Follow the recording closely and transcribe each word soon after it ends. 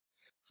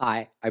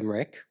Hi, I'm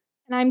Rick,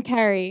 And I'm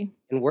Kerry.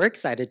 and we're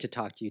excited to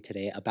talk to you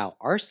today about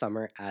our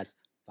summer as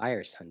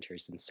virus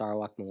hunters in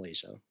Sarawak,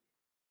 Malaysia.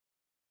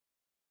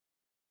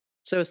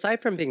 So, aside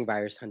from being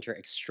virus hunter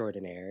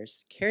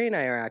extraordinaires, Carrie and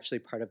I are actually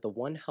part of the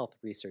One Health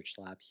research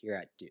lab here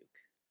at Duke.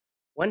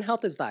 One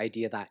Health is the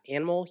idea that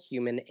animal,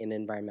 human, and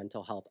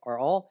environmental health are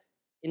all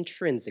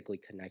intrinsically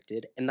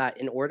connected, and that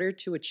in order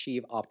to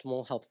achieve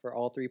optimal health for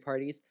all three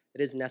parties,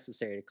 it is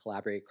necessary to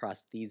collaborate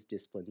across these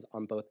disciplines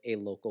on both a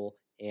local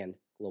and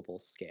global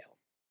scale.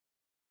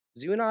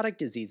 Zoonotic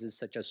diseases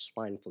such as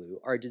swine flu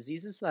are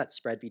diseases that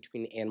spread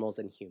between animals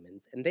and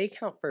humans, and they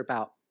account for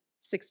about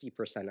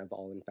 60% of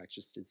all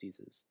infectious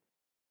diseases.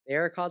 They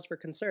are a cause for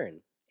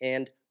concern,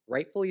 and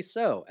rightfully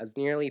so, as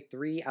nearly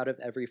 3 out of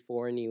every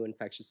 4 new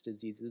infectious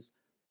diseases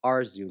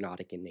are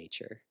zoonotic in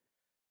nature.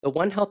 The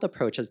One Health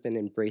approach has been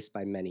embraced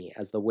by many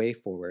as the way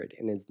forward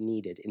and is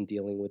needed in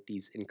dealing with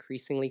these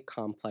increasingly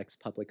complex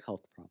public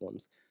health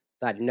problems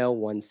that no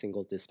one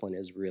single discipline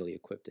is really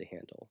equipped to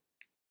handle.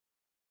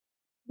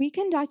 We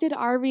conducted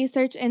our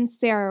research in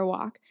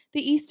Sarawak,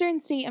 the eastern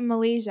state in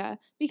Malaysia,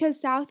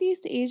 because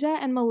Southeast Asia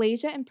and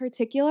Malaysia in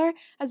particular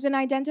has been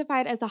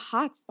identified as a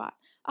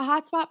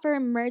hotspot for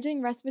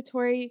emerging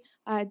respiratory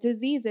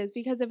diseases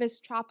because of its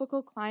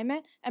tropical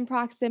climate and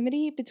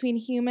proximity between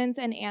humans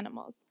and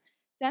animals.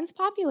 Dense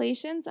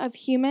populations of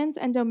humans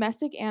and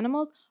domestic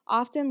animals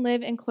often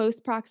live in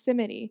close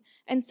proximity,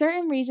 and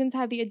certain regions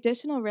have the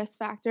additional risk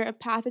factor of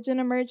pathogen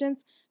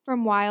emergence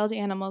from wild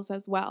animals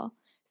as well.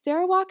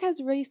 Sarawak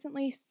has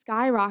recently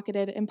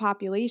skyrocketed in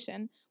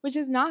population, which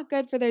is not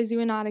good for their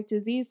zoonotic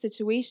disease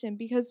situation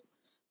because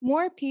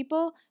more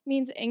people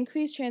means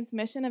increased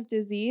transmission of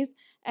disease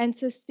and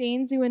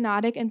sustained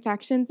zoonotic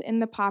infections in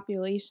the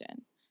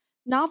population.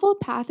 Novel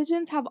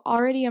pathogens have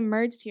already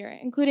emerged here,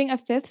 including a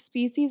fifth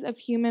species of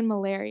human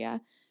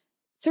malaria.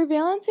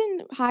 Surveillance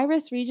in high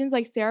risk regions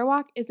like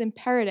Sarawak is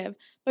imperative,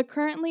 but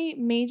currently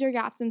major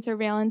gaps in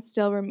surveillance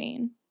still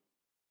remain.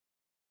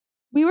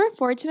 We were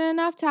fortunate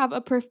enough to have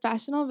a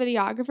professional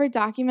videographer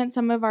document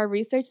some of our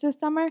research this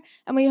summer,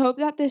 and we hope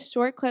that this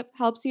short clip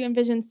helps you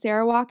envision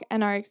Sarawak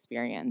and our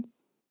experience.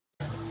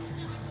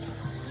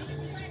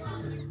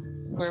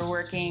 We're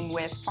working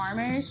with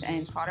farmers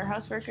and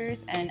slaughterhouse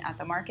workers and at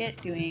the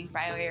market doing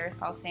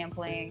bioaerosol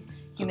sampling,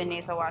 human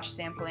nasal wash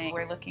sampling.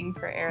 We're looking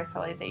for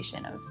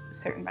aerosolization of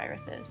certain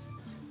viruses.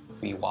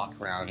 We walk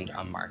around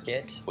a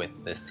market with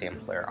this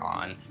sampler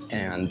on,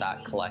 and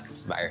that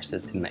collects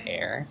viruses in the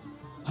air.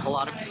 A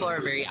lot of people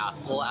are very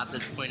affable at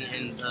this point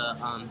in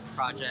the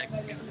project.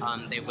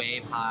 They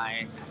wave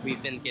hi.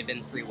 We've been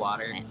given free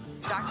water.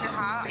 Dr.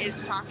 Ha is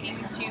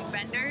talking to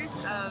vendors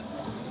of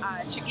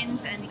chickens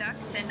and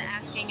ducks and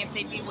asking if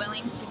they'd be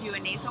willing to do a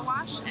nasal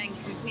wash and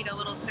complete a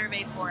little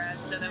survey for us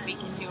so that we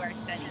can do our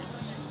studies.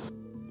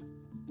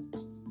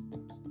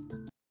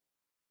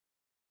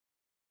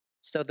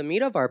 So the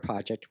meat of our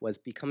project was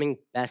becoming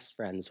best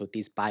friends with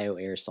these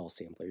bioaerosol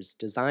samplers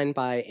designed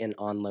by and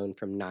on loan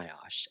from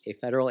NIOSH, a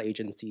federal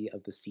agency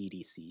of the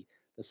CDC,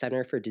 the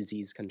Center for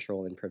Disease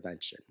Control and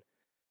Prevention.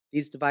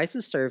 These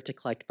devices serve to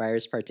collect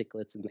virus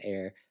particulates in the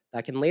air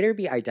that can later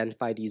be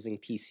identified using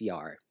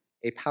PCR,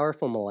 a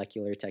powerful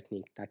molecular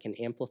technique that can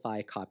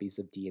amplify copies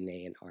of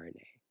DNA and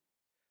RNA.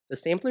 The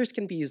samplers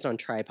can be used on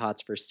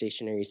tripods for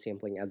stationary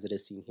sampling as it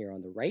is seen here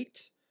on the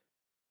right,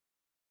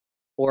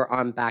 or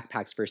on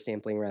backpacks for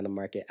sampling around the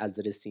market as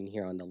it is seen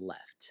here on the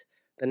left.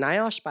 The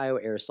NIOSH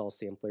bioaerosol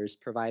samplers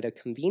provide a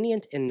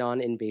convenient and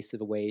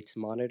non-invasive way to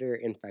monitor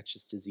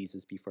infectious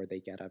diseases before they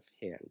get out of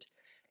hand.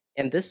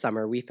 And this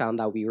summer, we found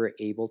that we were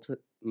able to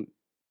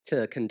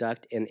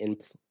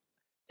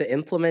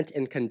implement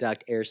and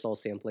conduct aerosol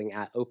sampling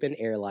at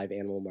open-air live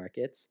animal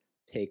markets,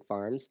 pig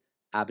farms,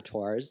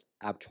 abattoirs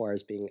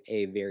being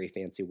a very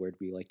fancy word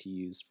we like to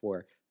use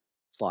for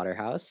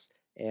slaughterhouse,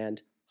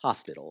 and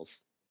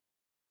hospitals.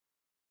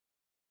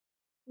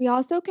 We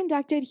also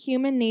conducted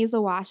human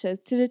nasal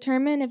washes to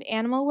determine if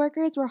animal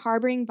workers were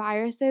harboring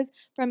viruses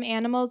from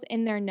animals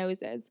in their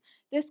noses.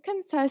 This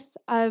consists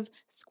of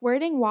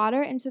squirting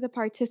water into the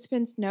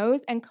participant's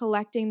nose and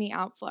collecting the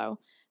outflow.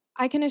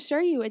 I can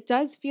assure you it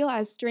does feel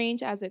as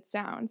strange as it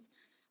sounds.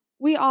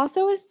 We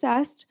also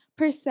assessed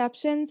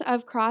perceptions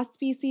of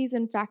cross-species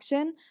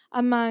infection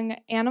among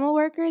animal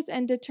workers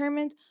and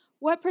determined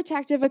what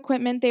protective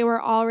equipment they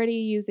were already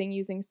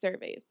using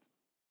surveys.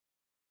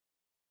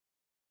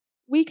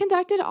 We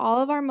conducted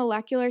all of our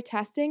molecular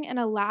testing in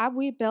a lab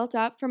we built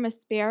up from a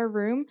spare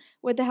room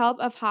with the help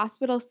of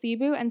Hospital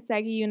Cebu and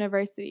Segi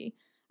University.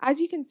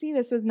 As you can see,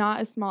 this was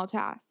not a small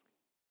task.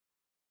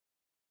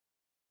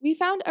 We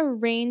found a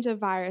range of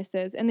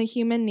viruses in the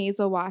human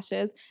nasal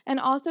washes and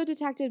also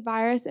detected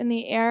virus in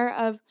the air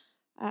of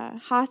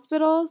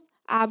hospitals,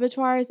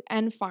 abattoirs,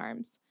 and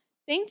farms.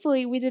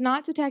 Thankfully, we did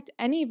not detect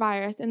any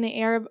virus in the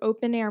air of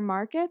open-air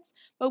markets,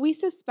 but we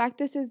suspect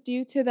this is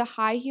due to the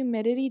high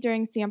humidity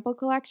during sample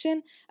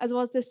collection, as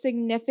well as the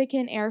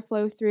significant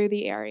airflow through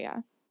the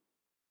area.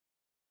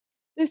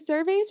 The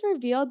surveys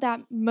revealed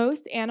that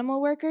most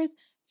animal workers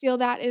feel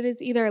that it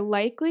is either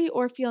likely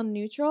or feel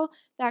neutral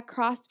that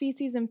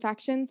cross-species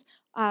infections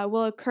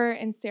will occur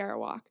in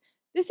Sarawak.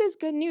 This is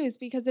good news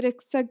because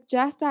it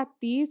suggests that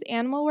these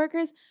animal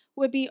workers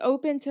would be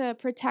open to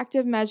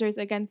protective measures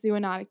against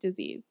zoonotic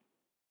disease.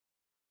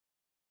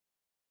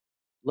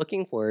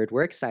 Looking forward,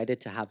 we're excited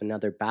to have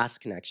another Bass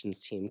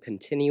Connections team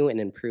continue and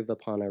improve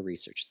upon our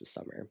research this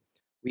summer.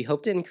 We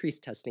hope to increase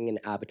testing in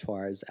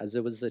abattoirs as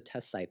it was a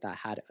test site that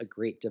had a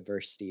great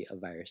diversity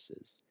of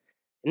viruses.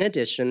 In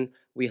addition,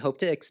 we hope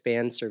to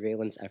expand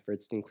surveillance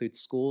efforts to include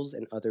schools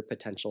and other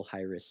potential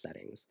high-risk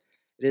settings.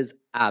 It is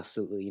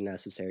absolutely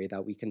necessary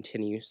that we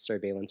continue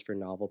surveillance for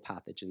novel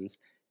pathogens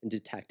and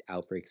detect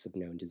outbreaks of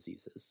known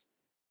diseases.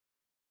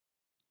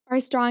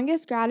 Our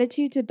strongest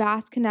gratitude to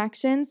Bass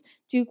Connections,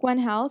 Duke One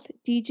Health,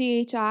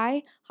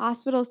 DGHI,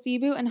 Hospital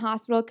Cebu, and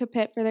Hospital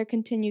Kapit for their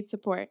continued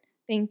support.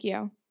 Thank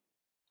you.